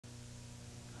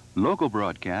Local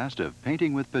broadcast of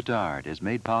Painting with Petard is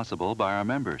made possible by our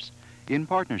members in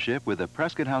partnership with the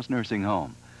Prescott House Nursing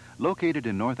Home, located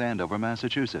in North Andover,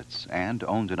 Massachusetts, and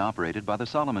owned and operated by the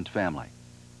Solomon family.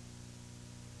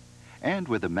 And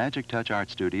with the Magic Touch Art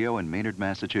Studio in Maynard,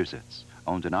 Massachusetts,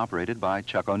 owned and operated by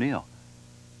Chuck O'Neill.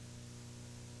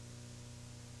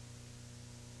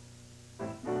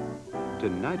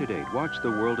 Tonight at 8, watch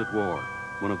The World at War,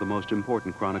 one of the most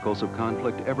important chronicles of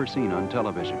conflict ever seen on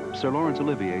television. Sir Laurence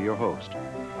Olivier, your host.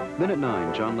 Then at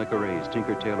 9, John le Carré's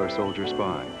Tinker Tailor Soldier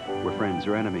Spy, where friends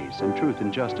are enemies and truth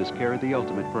and justice carry the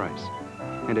ultimate price.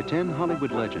 And at 10,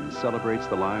 Hollywood Legends celebrates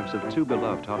the lives of two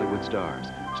beloved Hollywood stars,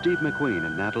 Steve McQueen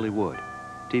and Natalie Wood.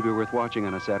 TV worth watching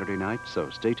on a Saturday night,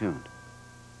 so stay tuned.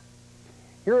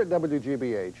 Here at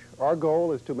WGBH, our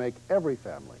goal is to make every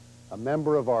family a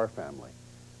member of our family.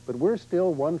 But we're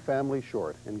still one family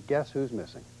short, and guess who's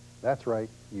missing? That's right,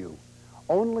 you.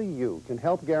 Only you can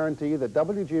help guarantee that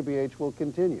WGBH will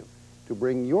continue to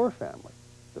bring your family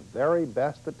the very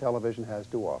best that television has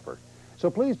to offer.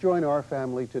 So please join our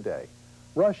family today.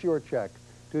 Rush your check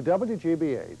to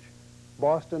WGBH,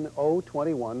 Boston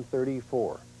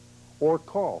 02134, or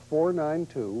call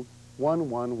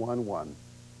 492-1111.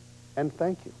 And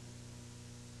thank you.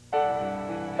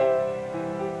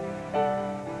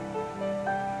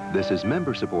 This is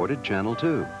member-supported Channel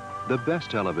 2, the best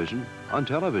television on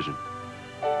television.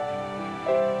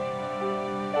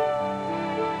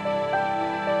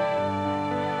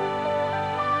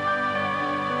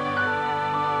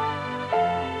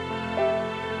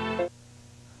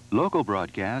 Local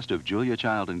broadcast of Julia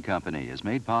Child and Company is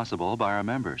made possible by our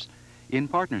members in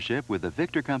partnership with the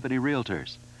Victor Company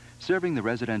Realtors, serving the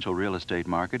residential real estate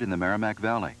market in the Merrimack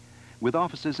Valley, with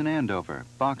offices in Andover,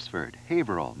 Boxford,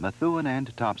 Haverhill, Methuen,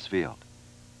 and Topsfield.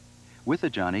 With the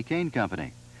Johnny Kane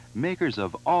Company, makers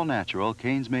of all-natural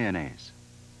Kane's mayonnaise.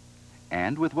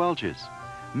 And with Welch's,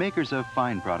 makers of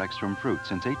fine products from fruit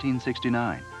since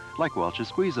 1869, like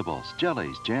Welch's Squeezables,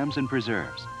 jellies, jams, and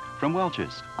preserves. From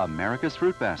Welch's, America's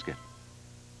Fruit Basket.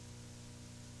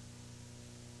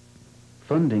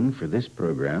 Funding for this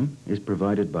program is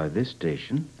provided by this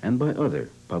station and by other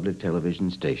public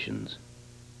television stations.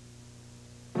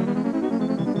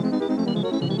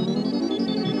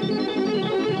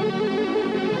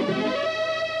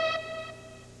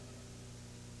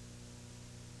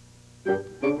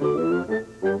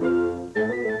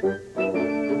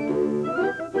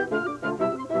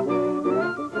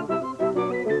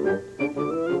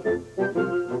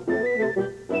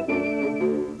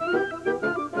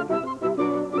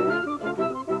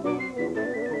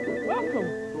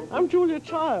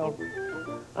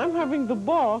 I'm having the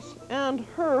boss and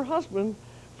her husband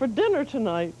for dinner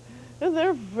tonight, and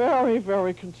they're very,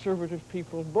 very conservative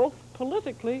people, both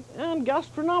politically and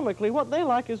gastronomically. What they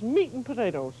like is meat and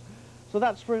potatoes. So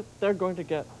that's what they're going to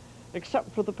get,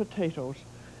 except for the potatoes.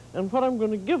 And what I'm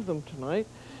going to give them tonight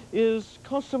is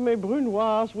consommé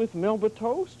brunoise with Melba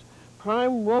toast,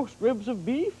 prime roast ribs of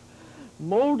beef,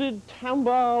 molded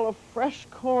tambal of fresh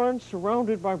corn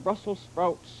surrounded by Brussels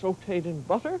sprouts sautéed in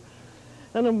butter,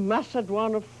 and a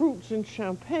macédoine of fruits and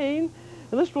champagne.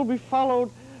 And this will be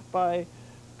followed by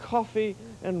coffee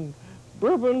and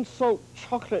bourbon-soaked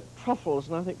chocolate truffles,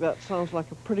 and I think that sounds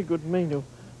like a pretty good menu.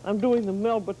 I'm doing the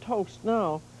Melba toast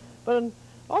now. But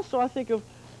also I think of,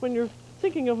 when you're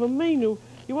thinking of a menu,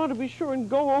 you want to be sure and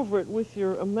go over it with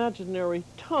your imaginary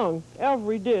tongue,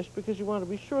 every dish, because you want to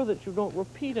be sure that you don't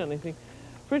repeat anything.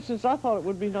 For instance, I thought it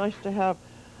would be nice to have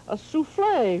a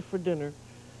souffle for dinner.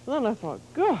 And then I thought,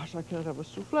 gosh, I can't have a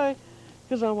souffle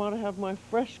because I want to have my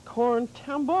fresh corn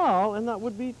tambal, and that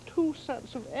would be 2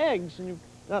 sets of eggs, and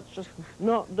that's just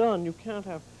not done. You can't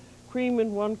have cream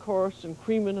in one course and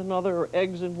cream in another, or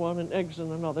eggs in one and eggs in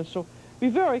another. So be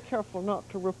very careful not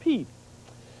to repeat.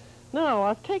 Now,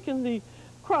 I've taken the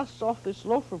crust off this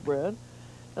loaf of bread,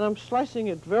 and I'm slicing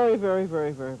it very, very,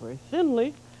 very, very, very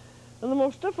thinly. And the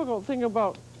most difficult thing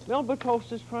about Melba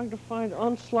toast is trying to find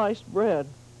unsliced bread.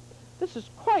 This is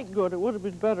quite good. It would have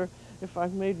been better if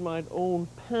I'd made my own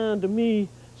pain de mie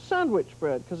sandwich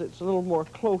bread, because it's a little more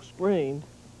close-grained.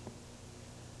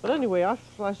 But anyway, I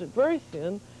slice it very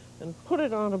thin and put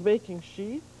it on a baking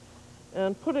sheet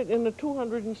and put it in a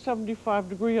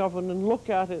 275-degree oven and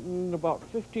look at it, and in about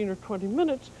 15 or 20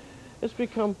 minutes, it's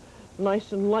become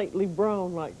nice and lightly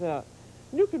brown like that.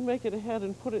 And you can make it ahead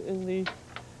and put it in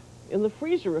the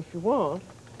freezer if you want.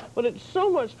 But it's so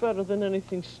much better than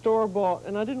anything store-bought,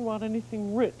 and I didn't want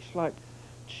anything rich like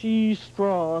cheese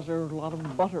straws or a lot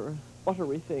of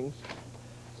buttery things.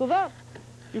 So that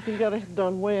you can get it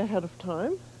done way ahead of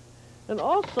time. And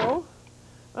also,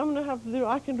 I'm going to have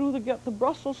to get the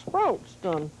Brussels sprouts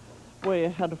done way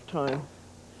ahead of time.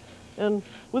 And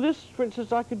with this, for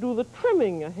instance, I could do the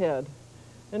trimming ahead.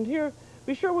 And here,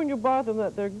 be sure when you buy them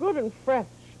that they're good and fresh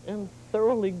and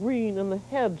thoroughly green and the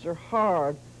heads are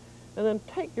hard. And then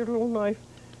take your little knife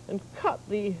and cut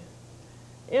the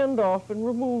end off and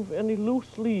remove any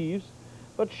loose leaves,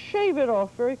 but shave it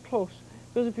off very close,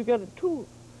 because if you get it too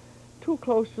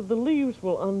close, the leaves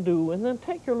will undo. And then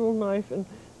take your little knife and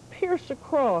pierce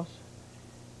across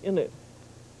in it.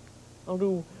 I'll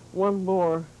do one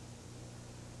more.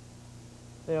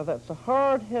 There, that's a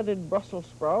hard-headed Brussels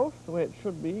sprout, the way it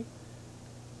should be.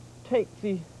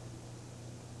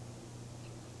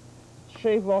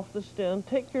 Shave off the stem,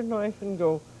 take your knife and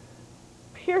go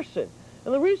pierce it.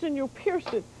 And the reason you pierce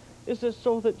it is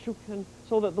so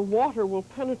that the water will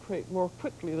penetrate more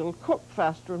quickly. It'll cook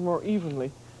faster and more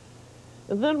evenly.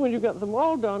 And then when you get them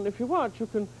all done, if you want, you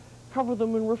can cover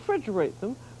them and refrigerate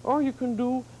them, or you can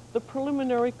do the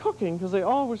preliminary cooking, because they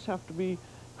always have to be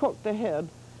cooked ahead,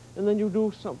 and then you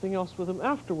do something else with them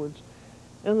afterwards.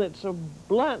 And it's a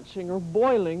blanching or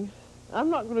boiling. I'm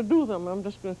not going to do them, I'm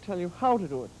just going to tell you how to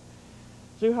do it.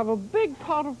 So you have a big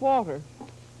pot of water,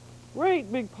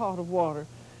 great big pot of water,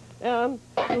 and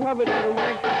you have it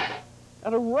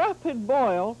at a rapid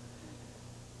boil,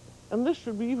 and this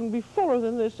should even be fuller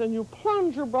than this, and you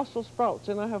plunge your Brussels sprouts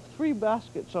in. I have 3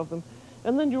 baskets of them,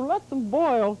 and then you let them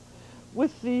boil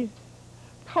with the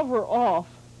cover off,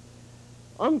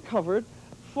 uncovered,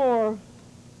 for,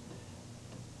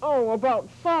 about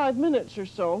 5 minutes or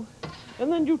so,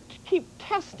 and then you keep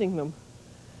testing them.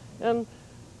 And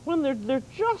when they're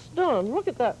just done, look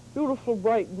at that beautiful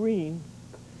bright green,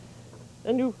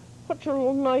 and you put your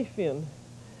little knife in,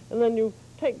 and then you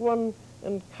take one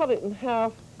and cut it in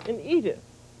half and eat it.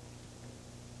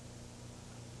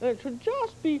 And it should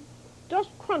just be just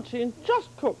crunchy and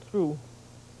just cooked through.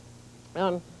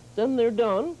 And then they're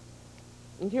done.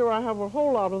 And here I have a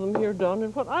whole lot of them here done.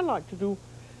 And what I like to do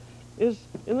is,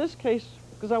 in this case,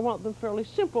 because I want them fairly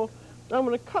simple, I'm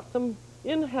going to cut them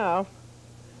in half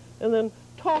and then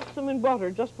toss them in butter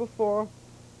just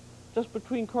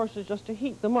between courses, just to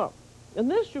heat them up. And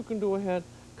this you can do ahead,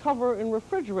 cover and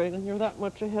refrigerate, and you're that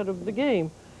much ahead of the game.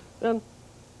 And,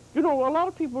 you know, a lot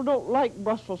of people don't like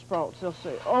Brussels sprouts. They'll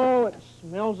say, oh, it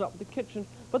smells up the kitchen.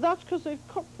 But that's because they've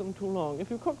cooked them too long. If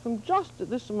you cook them just at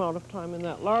this amount of time in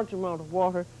that large amount of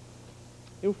water,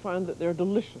 you'll find that they're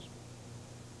delicious,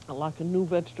 like a new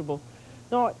vegetable.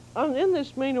 Now, in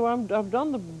this menu, I've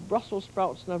done the Brussels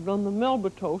sprouts and I've done the Melba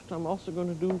toast. I'm also going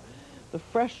to do the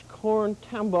fresh corn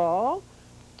timbale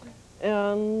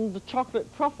and the chocolate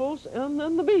truffles and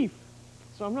then the beef.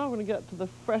 So I'm now going to get to the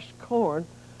fresh corn.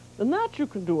 And that you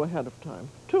can do ahead of time,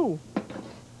 too.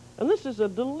 And this is a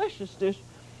delicious dish,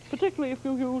 particularly if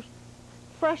you use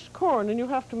fresh corn, and you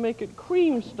have to make it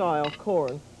cream-style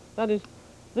corn. That is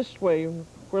this way,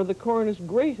 where the corn is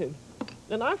grated.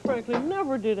 And I frankly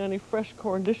never did any fresh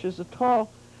corn dishes at all,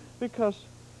 because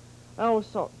I always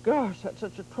thought, gosh, that's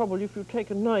such a trouble. If you take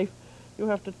a knife, you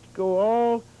have to go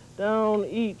all down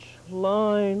each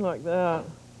line like that.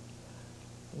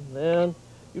 And then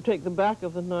you take the back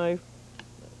of the knife,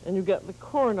 and you get the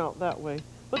corn out that way.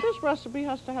 But this recipe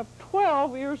has to have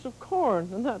 12 ears of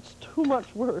corn, and that's too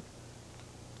much work.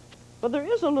 But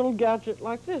there is a little gadget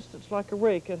like this. It's like a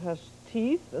rake. It has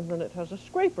teeth, and then it has a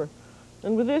scraper.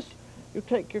 And with this, you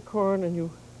take your corn, and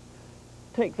you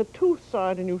take the tooth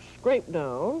side, and you scrape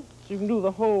down, so you can do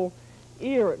the whole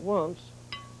ear at once.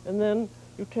 And then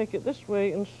you take it this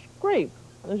way and scrape.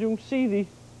 As you can see,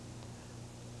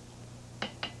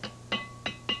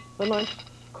 the nice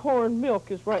corn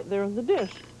milk is right there in the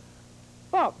dish.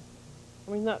 But,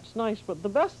 I mean, that's nice, but the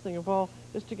best thing of all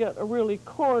is to get a really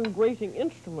corn grating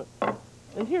instrument.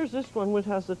 And here's this one, which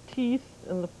has the teeth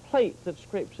and the plate that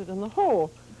scrapes it in the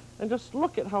hole. And just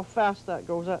look at how fast that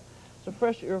goes. That's a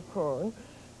fresh ear of corn.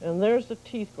 And there's the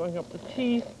teeth going up the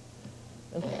teeth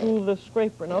and through the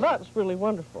scraper. Now that's really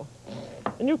wonderful.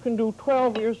 And you can do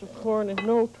 12 ears of corn in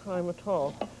no time at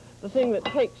all. The thing that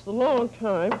takes the long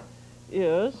time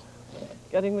is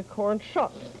getting the corn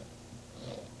shut.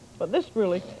 But this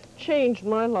really changed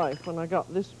my life when I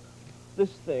got this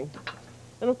thing.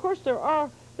 And of course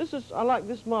I like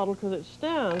this model because it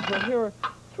stands, but here are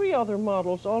 3 other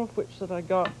models, all of which that I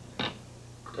got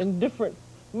in different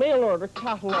mail order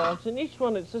catalogs, and each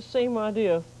one it's the same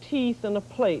idea, teeth and a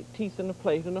plate,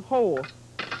 and a hole.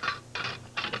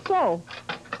 So,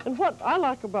 and what I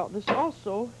like about this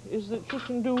also is that you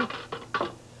can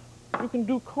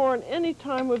do corn any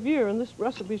time of year, and this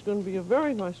recipe is going to be a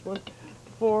very nice one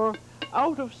for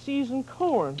out-of-season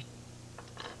corn.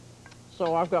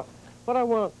 So I've got what I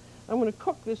want. I'm going to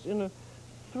cook this in a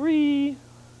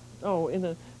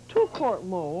 2-quart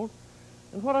mold,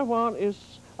 and what I want is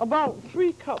about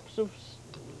 3 cups of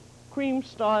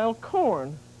cream-style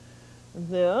corn. And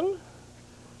then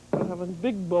I have a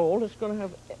big bowl. It's going to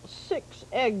have 6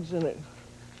 eggs in it.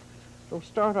 So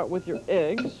start out with your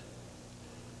eggs,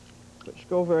 which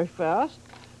go very fast,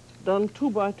 done 2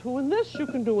 by 2, and this you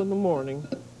can do in the morning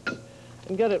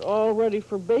and get it all ready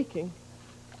for baking.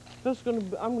 I'm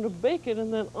going to bake it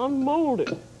and then unmold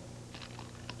it.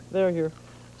 There are your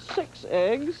 6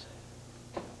 eggs,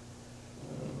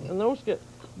 and those get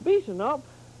beaten up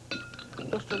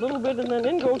just a little bit, and then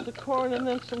in goes the corn and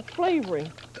then some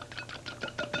flavoring.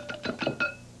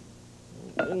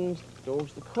 In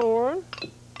goes the corn.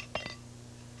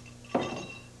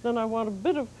 Then I want a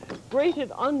bit of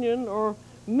grated onion or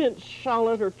minced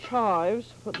shallot or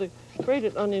chives, but the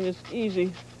grated onion is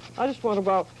easy. I just want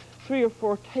about 3 or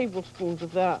 4 tablespoons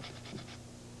of that.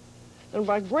 And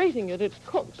by grating it, it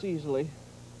cooks easily.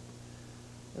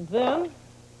 And then,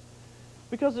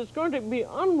 because it's going to be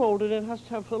unmolded, it has to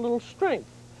have a little strength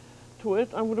to it,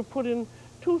 I'm going to put in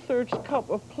 2/3 cup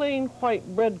of plain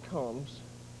white breadcrumbs.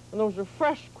 And those are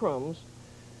fresh crumbs.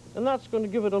 And that's going to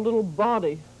give it a little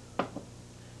body.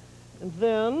 And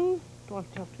then, do I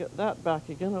have to get that back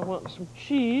again? I want some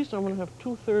cheese. I'm going to have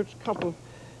 2/3 cup of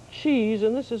cheese,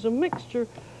 and this is a mixture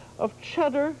of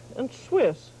cheddar and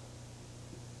Swiss.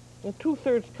 And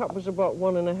 2/3 cup is about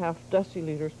 1.5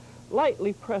 deciliters,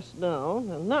 lightly pressed down,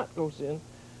 and that goes in.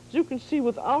 As you can see,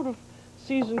 with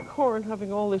out-of-season corn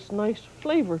having all this nice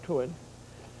flavor to it,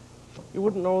 you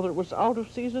wouldn't know that it was out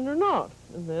of season or not.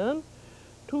 And then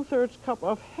 2/3 cup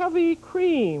of heavy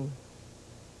cream.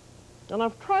 And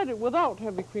I've tried it without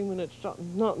heavy cream, and it's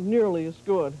not nearly as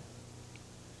good.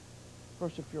 Of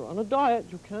course, if you're on a diet,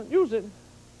 you can't use it.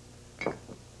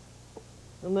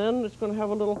 And then it's going to have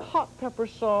a little hot pepper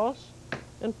sauce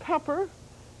and pepper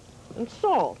and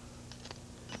salt.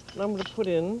 And I'm going to put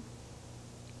in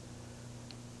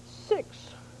 6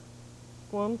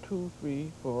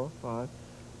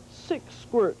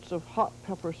 squirts of hot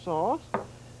pepper sauce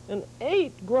and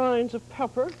 8 grinds of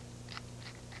pepper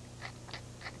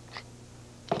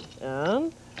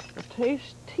and a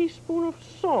teaspoon of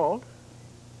salt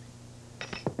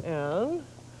and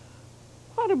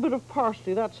quite a bit of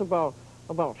parsley. That's about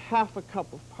half a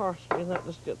cup of parsley, and that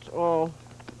just gets all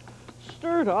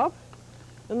stirred up,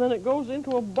 and then it goes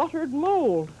into a buttered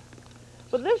mold.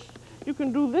 But this, you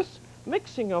can do this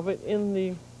mixing of it in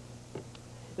the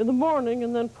morning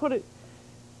and then cook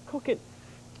it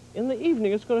in the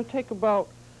evening. It's going to takes about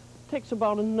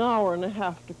 1.5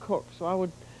 hours to cook, so I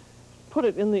would put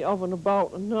it in the oven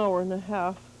about 1.5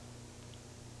 hours,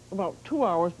 about 2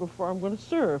 hours before I'm going to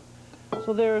serve.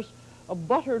 So there's a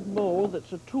buttered mold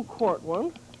that's a 2-quart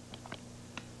one.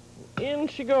 In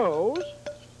she goes.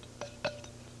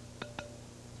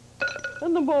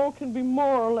 And the mold can be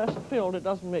more or less filled. It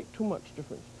doesn't make too much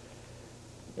difference.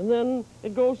 And then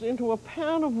it goes into a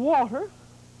pan of water.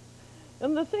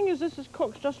 And the thing is, this is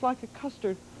cooked just like a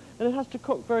custard, and it has to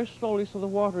cook very slowly so the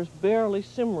water is barely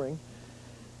simmering.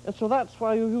 And so that's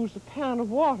why you use a pan of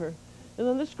water. And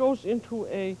then this goes into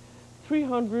a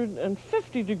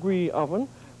 350-degree oven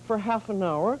for half an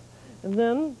hour. And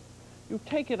then you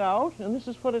take it out, and this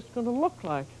is what it's going to look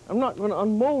like. I'm not going to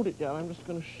unmold it yet. I'm just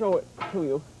going to show it to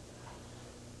you.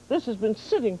 This has been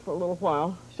sitting for a little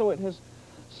while, so it has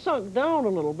sunk down a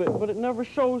little bit, but it never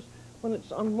shows when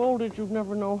it's unmolded. You'd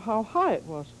never know how high it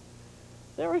was.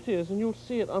 There it is, and you'll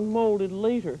see it unmolded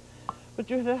later. But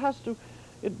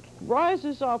it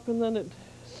rises up and then it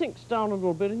sinks down a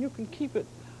little bit, and you can keep it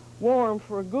warm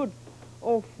for a good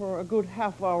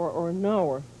half hour or an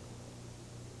hour.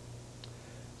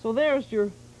 So there's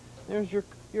your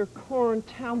corn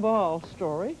tambal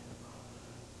story.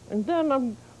 And then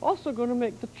I'm also going to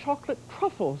make the chocolate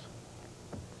truffles,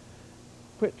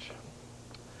 which,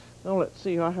 now let's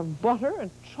see, I have butter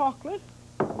and chocolate.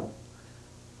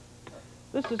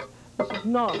 This is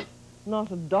not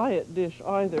a diet dish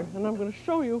either, and I'm going to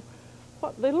show you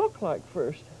what they look like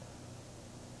first.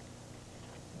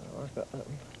 Oh, I've got that.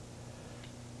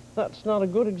 That's not a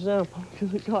good example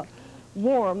because it got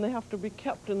warm. They have to be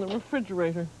kept in the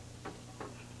refrigerator.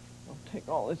 I'll take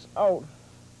all this out.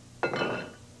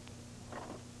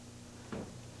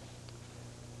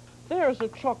 There's a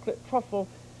chocolate truffle,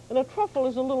 and a truffle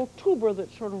is a little tuber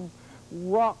that's sort of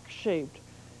rock-shaped,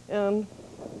 and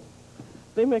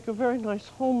they make a very nice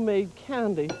homemade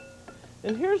candy.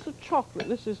 And here's the chocolate.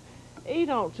 This is 8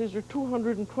 ounces or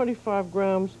 225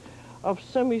 grams of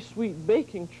semi-sweet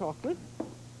baking chocolate,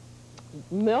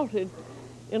 melted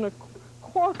in a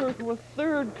 1/4 to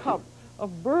 1/3 cup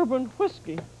of bourbon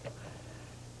whiskey.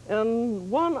 And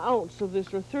 1 ounce of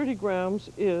this, or 30 grams,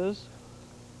 is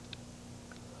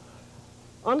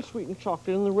unsweetened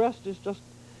chocolate, and the rest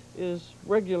is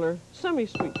regular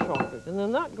semi-sweet chocolate. And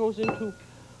then that goes into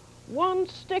 1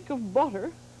 stick of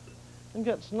butter and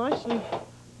gets nicely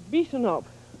beaten up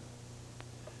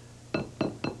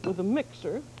with a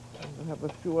mixer. I have a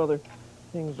few other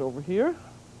things over here.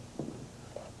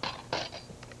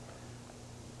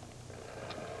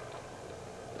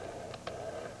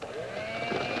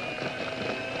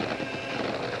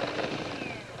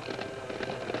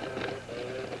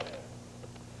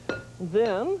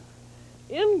 Then,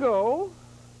 in go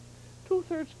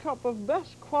 2/3 cup of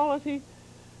best quality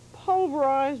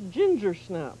pulverized ginger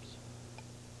snaps.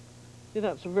 See,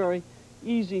 that's a very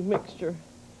easy mixture.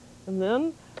 And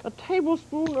then a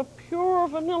tablespoon of pure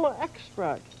vanilla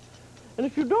extract. And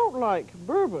if you don't like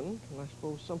bourbon, and I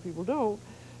suppose some people don't,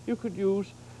 you could use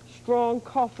strong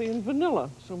coffee and vanilla.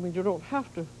 So I mean, you don't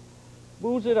have to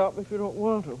booze it up if you don't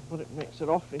want to, but it makes it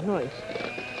awfully nice.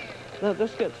 Now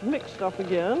this gets mixed up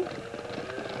again.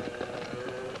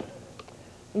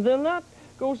 And then that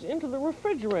goes into the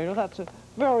refrigerator. That's a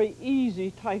very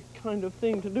easy type kind of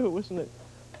thing to do, isn't it?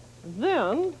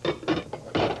 Then, I'm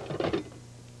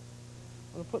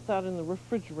going to put that in the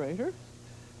refrigerator,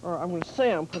 or I'm going to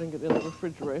say I'm putting it in the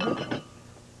refrigerator.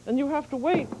 And you have to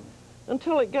wait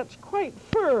until it gets quite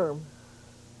firm.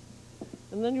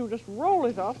 And then you just roll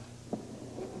it up.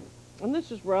 And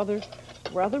this is rather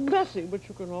messy, but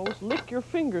you can always lick your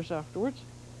fingers afterwards.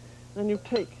 Then you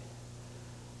take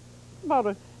about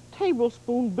a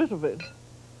tablespoon bit of it.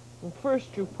 And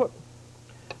first you put,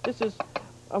 this is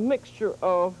a mixture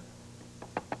of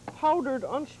powdered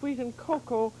unsweetened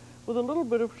cocoa with a little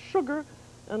bit of sugar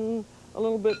and a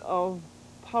little bit of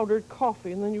powdered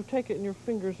coffee. And then you take it in your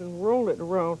fingers and roll it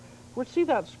around. Well, see,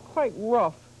 that's quite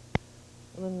rough.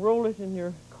 And then roll it in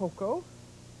your cocoa.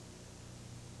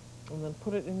 And then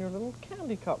put it in your little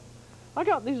candy cup. I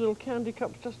got these little candy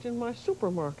cups just in my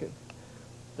supermarket.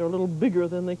 They're a little bigger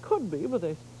than they could be, but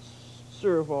they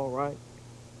serve all right.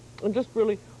 And just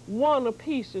really 1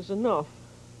 apiece is enough.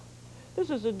 This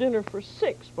is a dinner for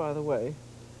 6, by the way.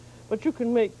 But you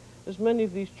can make as many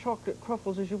of these chocolate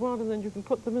truffles as you want, and then you can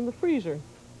put them in the freezer.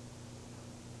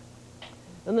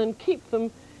 And then keep them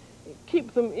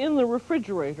in the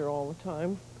refrigerator all the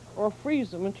time, or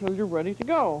freeze them until you're ready to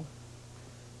go.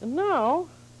 And now,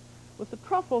 with the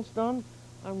truffles done,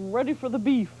 I'm ready for the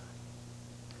beef.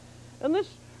 And this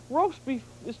roast beef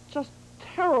is just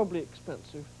terribly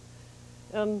expensive.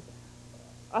 And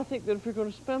I think that if you're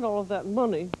going to spend all of that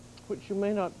money, which you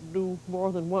may not do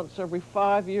more than once every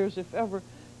 5 years, if ever,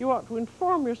 you ought to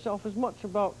inform yourself as much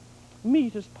about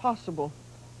meat as possible.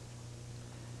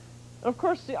 And of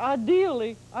course,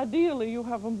 ideally, you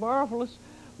have a marvelous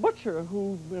butcher on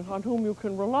whom you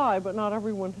can rely, but not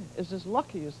everyone is as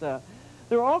lucky as that.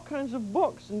 There are all kinds of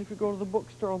books, and if you go to the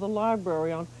bookstore or the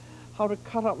library, on how to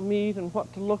cut up meat and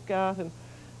what to look at,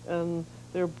 and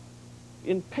they're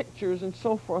in pictures and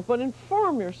so forth. But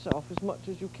inform yourself as much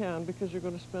as you can, because you're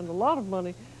going to spend a lot of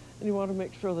money and you want to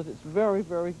make sure that it's very,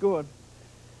 very good.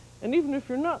 And even if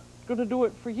you're not going to do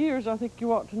it for years, I think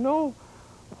you ought to know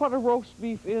what a roast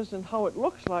beef is and how it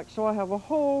looks like. So I have a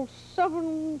whole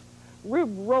 7-rib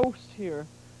roast here,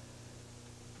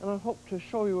 and I hope to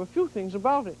show you a few things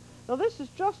about it. Now this is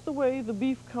just the way the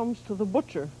beef comes to the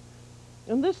butcher.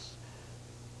 And this,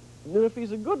 if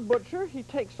he's a good butcher, he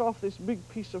takes off this big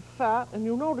piece of fat, and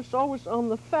you'll notice always on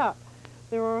the fat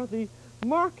there are the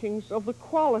markings of the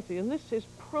quality, and this is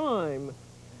prime.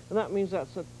 And that means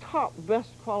that's the top best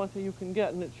quality you can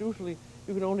get, and it's usually,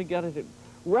 you can only get it at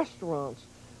restaurants.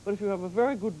 But if you have a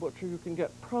very good butcher, you can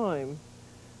get prime.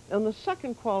 And the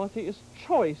second quality is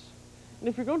choice. And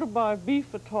if you're going to buy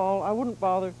beef at all, I wouldn't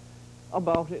bother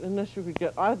about it unless you could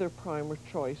get either prime or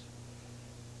choice.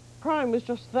 Prime is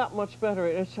just that much better.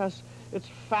 It's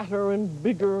fatter and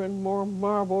bigger and more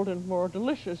marbled and more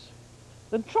delicious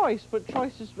than choice, but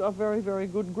choice is a very, very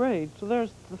good grade. So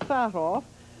there's the fat off.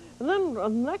 And then the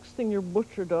next thing your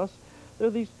butcher does, there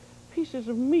are these pieces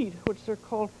of meat, which they're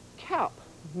called cap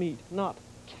meat, not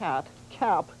cat,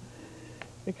 cap,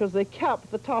 because they cap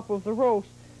the top of the roast.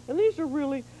 And these are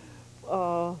really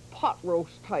pot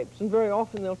roast types, and very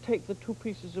often they'll take the 2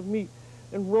 pieces of meat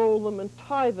and roll them and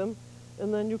tie them,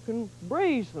 and then you can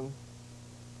braise them.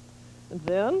 And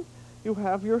then you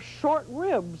have your short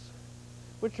ribs,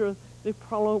 which are the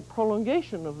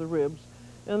prolongation of the ribs.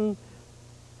 And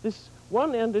this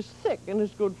one end is thick and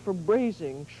is good for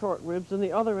braising short ribs, and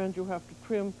the other end you have to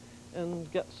trim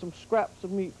and get some scraps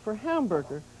of meat for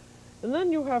hamburger. And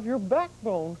then you have your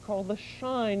backbone, called the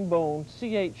chine bone,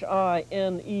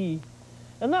 C-H-I-N-E.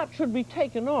 And that should be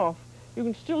taken off. You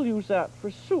can still use that for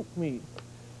soup meat.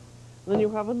 And then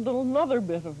you have another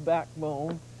bit of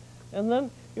backbone, And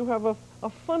then you have a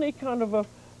funny kind of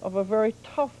a very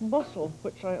tough muscle,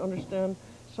 which I understand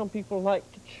some people like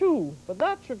to chew, but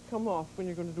that should come off when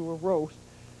you're going to do a roast.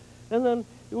 And then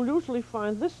you'll usually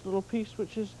find this little piece,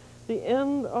 which is the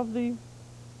end of the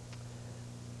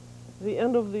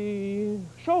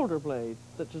shoulder blade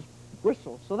that just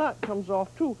bristles. So that comes off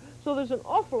too. So there's an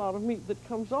awful lot of meat that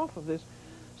comes off of this.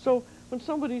 So when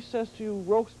somebody says to you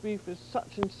roast beef is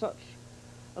such and such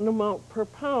an amount per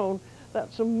pound,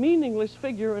 that's a meaningless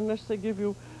figure unless they give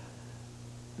you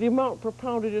the amount per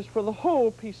pound it is for the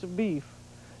whole piece of beef.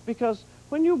 Because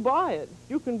when you buy it,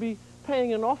 you can be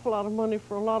paying an awful lot of money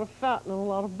for a lot of fat and a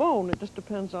lot of bone. It just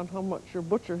depends on how much your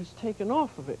butcher has taken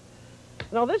off of it.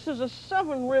 Now this is a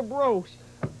 7-rib roast.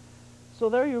 So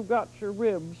there you've got your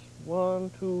ribs. 1,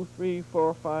 2, 3,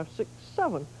 4, 5, 6,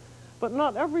 7. But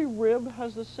not every rib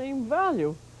has the same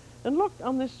value. And look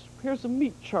on this, here's a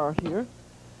meat chart here.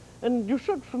 And you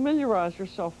should familiarize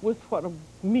yourself with what a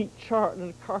meat chart and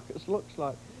a carcass looks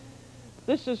like.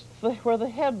 This is where the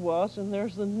head was, and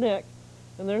there's the neck,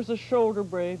 and there's the shoulder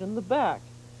blade and the back.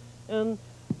 And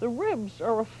the ribs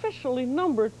are officially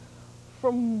numbered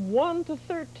from 1 to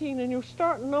 13, and you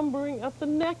start numbering at the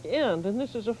neck end. And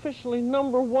this is officially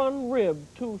number 1 rib,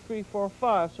 2, 3, 4,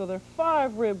 5. So there are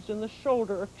 5 ribs in the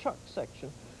shoulder or chuck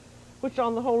section, which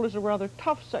on the whole is a rather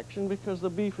tough section because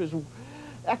the beef is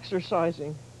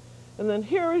exercising. And then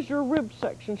here is your rib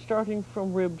section starting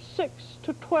from rib 6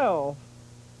 to 12.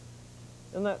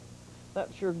 And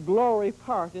that's your glory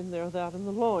part in there, that and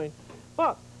the loin.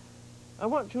 But I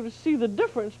want you to see the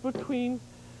difference between,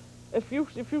 if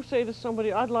you say to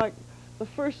somebody, I'd like the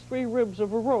first 3 ribs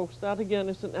of a roast, that again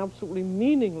is an absolutely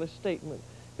meaningless statement,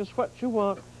 because what you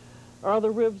want are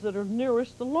the ribs that are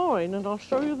nearest the loin, and I'll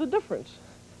show you the difference.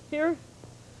 Here,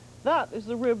 that is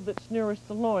the rib that's nearest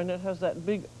the loin. It has that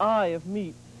big eye of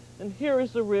meat. And here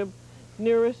is the rib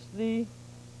nearest the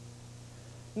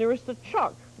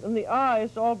chuck. And the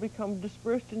eyes all become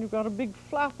dispersed, and you've got a big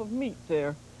flap of meat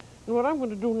there. And what I'm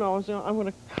going to do now is I'm going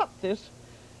to cut this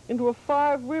into a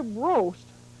 5-rib roast.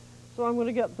 So I'm going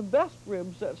to get the best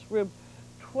ribs. That's rib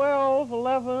 12,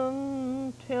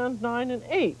 11, 10, 9, and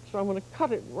 8. So I'm going to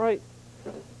cut it right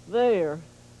there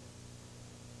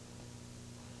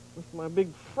with my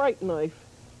big fright knife.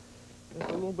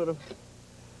 There's a little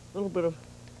bit of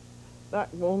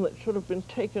backbone that should have been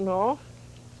taken off.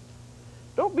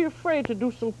 Don't be afraid to do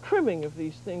some trimming of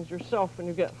these things yourself when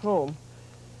you get home.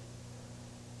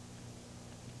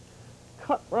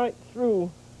 Cut right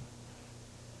through.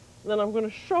 Then I'm going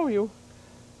to show you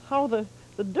how the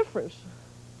difference,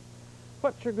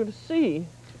 what you're going to see.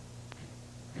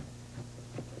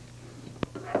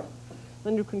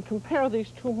 Then you can compare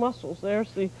these 2 muscles.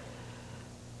 There's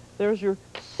your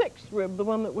 6th rib, the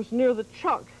one that was near the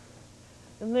chuck.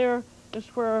 And there is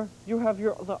where you have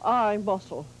the eye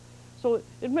muscle. So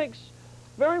it makes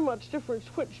very much difference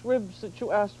which ribs that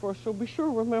you ask for. So be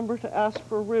sure, remember to ask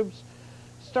for ribs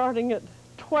starting at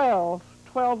 12,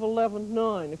 11,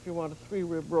 9 if you want a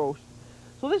 3-rib roast.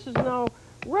 So this is now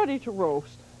ready to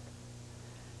roast.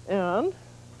 And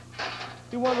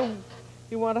you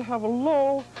want to have a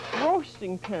low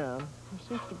roasting pan. There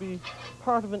seems to be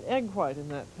part of an egg white in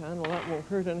that pan. Well, that won't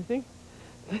hurt anything.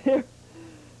 There.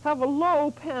 Have a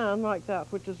low pan like that,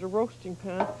 which is a roasting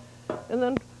pan, and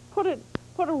then put a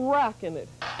rack in it.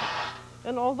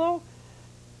 And although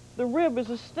the rib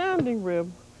is a standing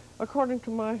rib, according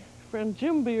to my friend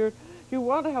Jim Beard, you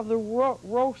want to have the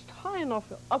roast high enough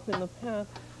up in the pan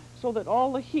so that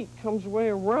all the heat comes way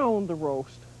around the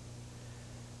roast.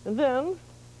 And then,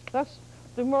 that's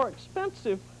the more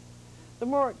expensive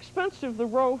the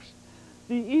roast,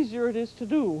 the easier it is to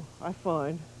do, I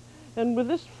find. And with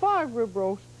this 5-rib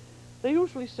roast, they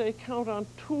usually say count on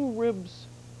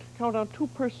 2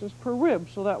 persons per rib,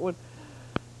 so that would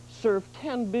serve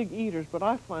 10 big eaters, but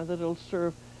I find that it'll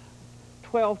serve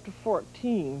 12 to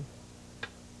 14.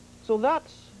 So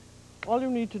that's all you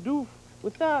need to do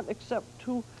with that, except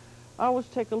I always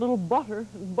take a little butter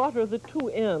and butter the 2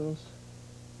 ends,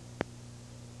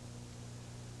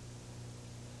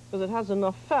 because it has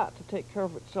enough fat to take care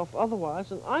of itself otherwise.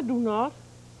 And I do not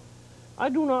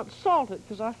salt it,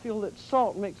 because I feel that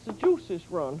salt makes the juices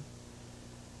run.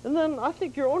 And then I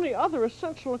think your only other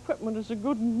essential equipment is a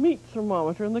good meat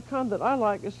thermometer, and the kind that I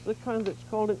like is the kind that's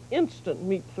called an instant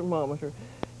meat thermometer.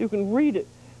 You can read it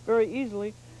very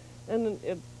easily, and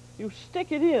you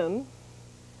stick it in,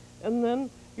 and then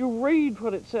you read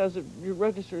what it says. It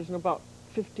registers in about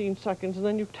 15 seconds, and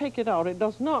then you take it out. It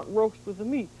does not roast with the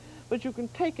meat, but you can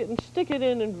take it and stick it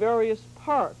in various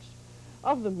parts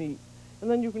of the meat,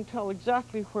 and then you can tell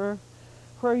exactly where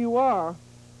you are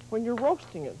when you're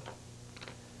roasting it.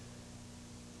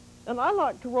 And I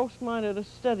like to roast mine at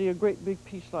a great big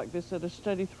piece like this, at a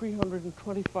steady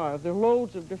 325. There are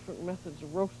loads of different methods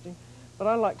of roasting, but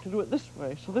I like to do it this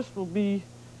way. So this will be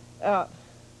at,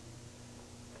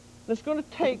 it's going to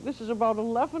take, this is about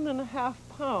 11.5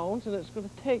 pounds, and it's going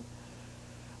to take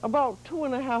about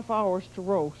 2.5 hours to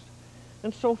roast.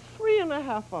 And so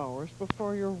 3.5 hours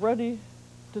before you're ready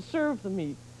to serve the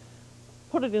meat,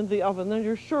 put it in the oven, then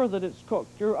you're sure that it's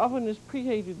cooked. Your oven is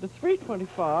preheated to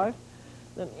 325,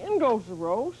 then in goes the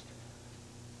roast,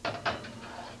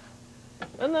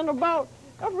 and then about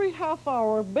every half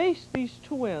hour, baste these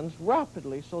two ends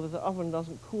rapidly so that the oven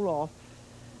doesn't cool off.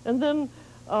 And then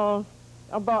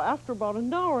after about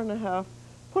an hour and a half,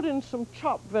 put in some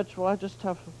chopped vegetable. I just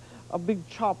have a big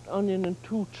chopped onion and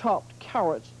 2 chopped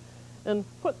carrots, and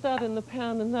put that in the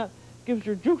pan, and that gives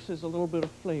your juices a little bit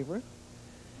of flavor.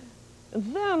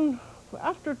 And then,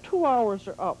 after 2 hours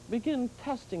are up, begin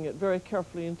testing it very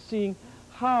carefully and seeing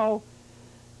how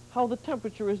the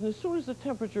temperature is. And as soon as the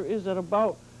temperature is at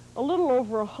about a little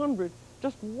over 100,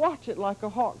 just watch it like a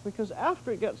hawk, because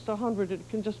after it gets to 100, it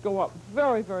can just go up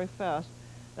very, very fast.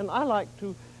 And I like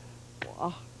to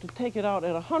take it out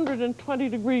at 120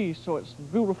 degrees so it's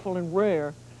beautiful and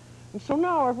rare. And so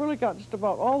now I've really got just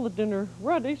about all the dinner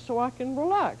ready so I can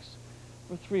relax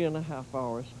for 3.5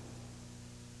 hours.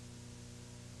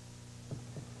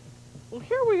 Well,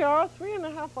 here we are,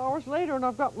 3.5 hours later, and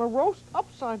I've got my roast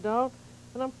upside down,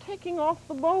 and I'm taking off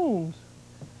the bones.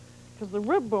 Because the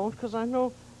rib bones, because I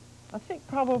think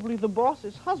probably the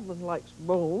boss's husband likes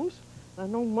bones. I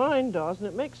know mine does, and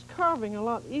it makes carving a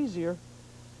lot easier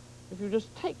if you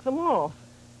just take them off.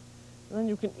 And then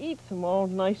you can eat them all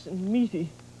nice and meaty.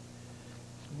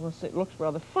 Unless it looks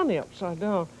rather funny upside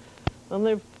down. And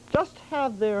they've just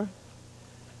had their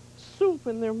soup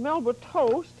and their Melba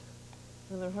toast,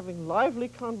 and they're having lively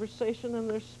conversation, and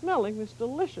they're smelling this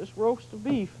delicious roast of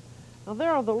beef.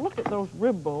 Now look at those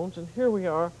rib bones, and here we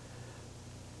are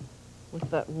with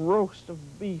that roast of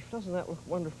beef. Doesn't that look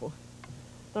wonderful?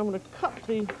 Now I'm going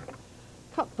to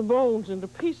cut the bones into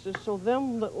pieces so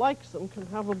them that likes them can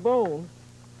have a bone.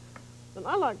 And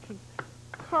I like to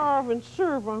carve and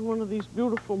serve on one of these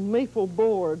beautiful maple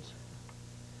boards.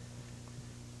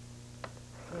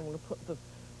 I'm going to put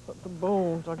the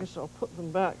bones, I guess I'll put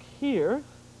them back here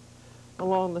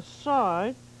along the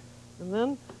side, and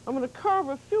then I'm going to carve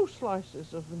a few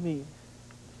slices of the meat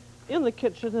in the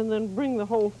kitchen and then bring the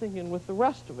whole thing in with the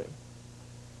rest of it.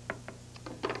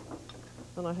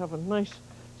 Then I have a nice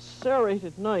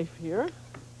serrated knife here.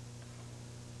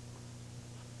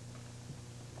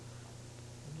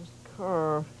 Just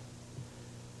carve.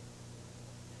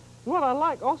 What I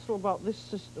like also about this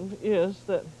system is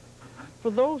that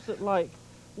for those that like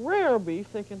rare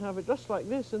beef, they can have it just like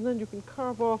this, and then you can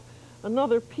carve off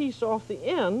another piece off the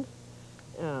end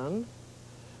and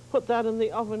put that in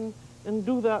the oven and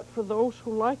do that for those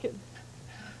who like it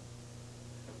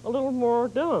a little more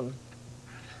done.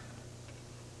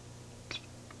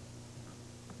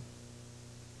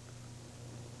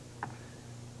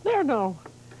 There now.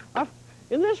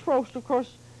 In this roast, of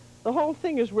course, the whole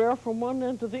thing is rare from one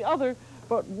end to the other,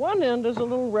 but one end is a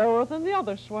little rarer than the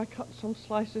other, so I cut some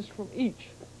slices from each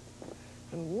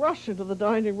and rush into the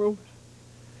dining room.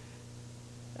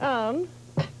 And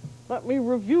let me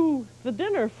review the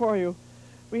dinner for you.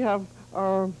 We have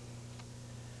our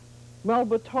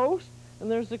Melba toast,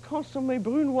 and there's the consommé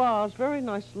brunoise, very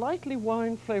nice, lightly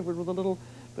wine flavored with a little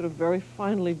bit of very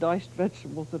finely diced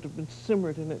vegetables that have been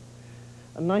simmered in it.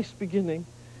 A nice beginning.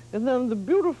 And then the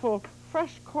beautiful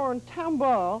fresh corn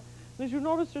tambal. And as you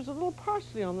notice, there's a little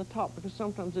parsley on the top because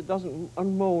sometimes it doesn't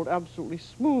unmold absolutely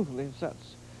smoothly.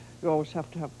 You always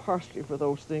have to have parsley for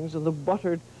those things. And the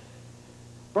buttered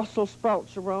Brussels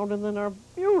sprouts around, and then our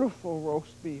beautiful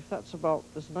roast beef. That's about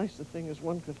as nice a thing as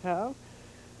one could have.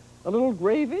 A little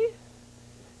gravy.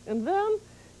 And then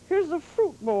here's the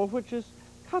fruit bowl, which is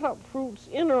cut up fruits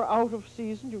in or out of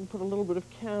season. You can put a little bit of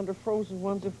canned or frozen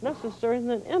ones if necessary, and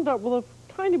then end up with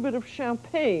a tiny bit of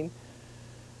champagne,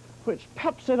 which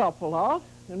peps it up a lot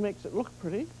and makes it look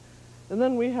pretty. And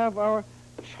then we have our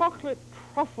chocolate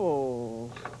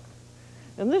truffles.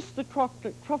 And this, the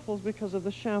chocolate truffles, because of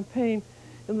the champagne.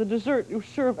 And the dessert you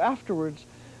serve afterwards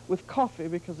with coffee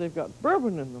because they've got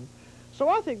bourbon in them. So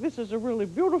I think this is a really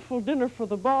beautiful dinner for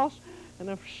the boss, and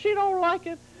if she don't like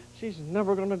it, she's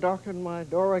never going to darken my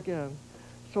door again.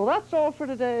 So that's all for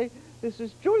today. This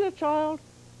is Julia Child.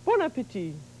 Bon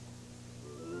appetit.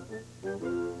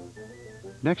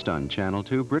 Next on Channel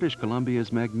 2, British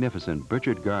Columbia's magnificent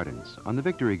Burchard Gardens on the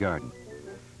Victory Garden.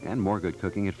 And more good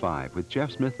cooking at 5 with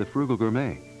Jeff Smith, the Frugal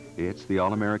Gourmet. It's the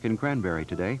All-American Cranberry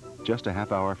today, just a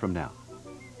half hour from now.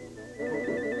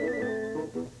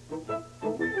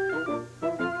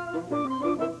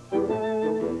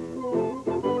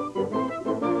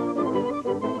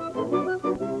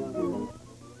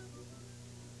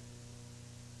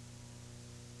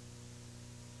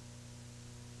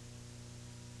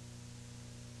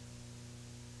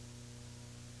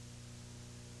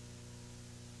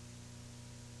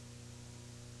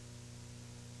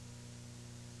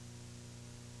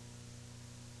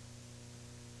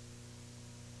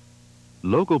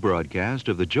 Local broadcast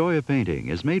of the joy of painting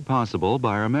is made possible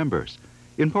by our members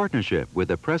in partnership with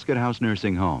the Prescott House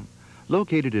Nursing Home,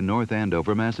 located in North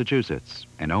Andover, Massachusetts,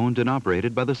 and owned and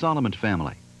operated by the Solomon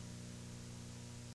family.